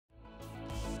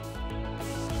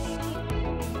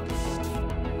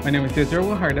My name is Israel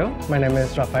Guajardo. My name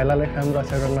is Rafael Alejandro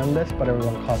Hernandez, but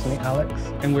everyone calls me Alex.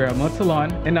 And we're at Mod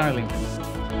Salon in Arlington.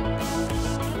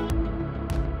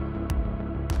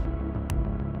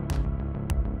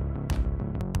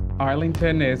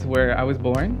 Arlington is where I was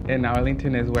born, and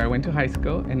Arlington is where I went to high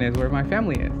school, and is where my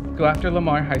family is. So after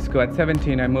Lamar High School at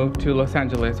 17, I moved to Los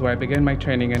Angeles, where I began my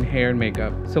training in hair and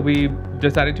makeup. So we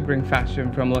decided to bring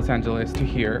fashion from Los Angeles to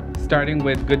here, starting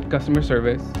with good customer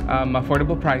service,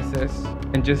 affordable prices,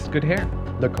 and just good hair.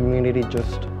 The community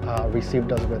just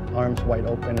received us with arms wide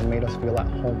open and made us feel at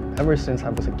home. Ever since I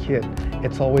was a kid,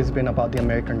 it's always been about the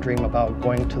American dream, about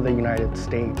going to the United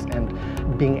States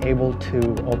and being able to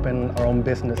open our own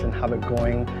business and have it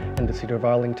going in the city of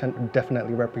Arlington.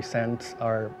 Definitely represents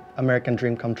our American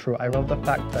dream come true. I love the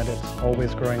fact that it's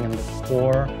always growing in the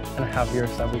 4.5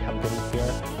 years that we have been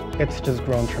here. It's just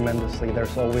grown tremendously.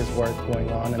 There's always work going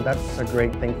on, and that's a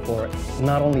great thing for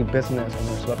not only business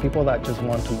owners, but people that just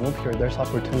want to move here. There's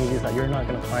opportunities that you're not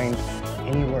going to find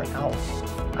anywhere else.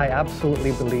 I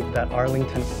absolutely believe that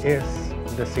Arlington is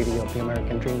the city of the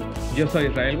American dream. Yo soy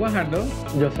Israel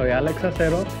Guajardo. Yo soy Alex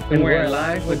Acero. And we're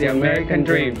alive with the American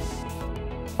dream.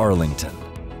 Arlington,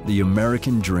 the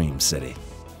American dream city.